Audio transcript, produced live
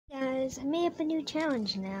guys, I made up a new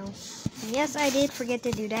challenge now. And yes, I did forget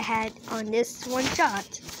to do the hat on this one shot.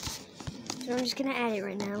 So I'm just gonna add it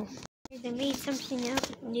right now. I made something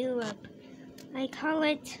new up. I call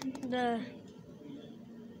it the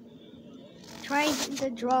Try to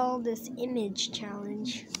Draw This Image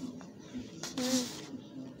Challenge.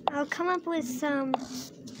 I'll come up with some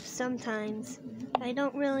sometimes. I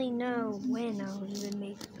don't really know when I'll even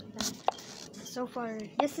make them. So far,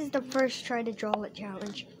 this is the first Try to Draw It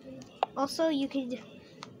challenge. Also, you could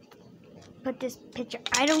put this picture.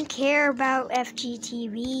 I don't care about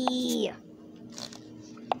FGTV.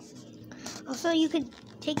 Also, you could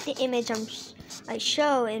take the image I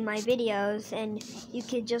show in my videos, and you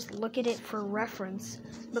could just look at it for reference.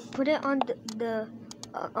 But put it on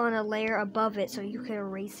on a layer above it so you can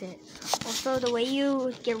erase it. Also, the way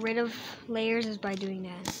you get rid of layers is by doing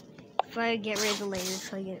that. If I get rid of the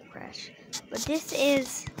layers, I get a crash. But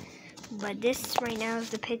this right now is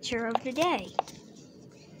the picture of the day.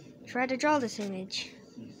 Try to draw this image.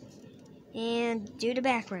 And do the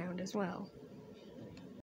background as well.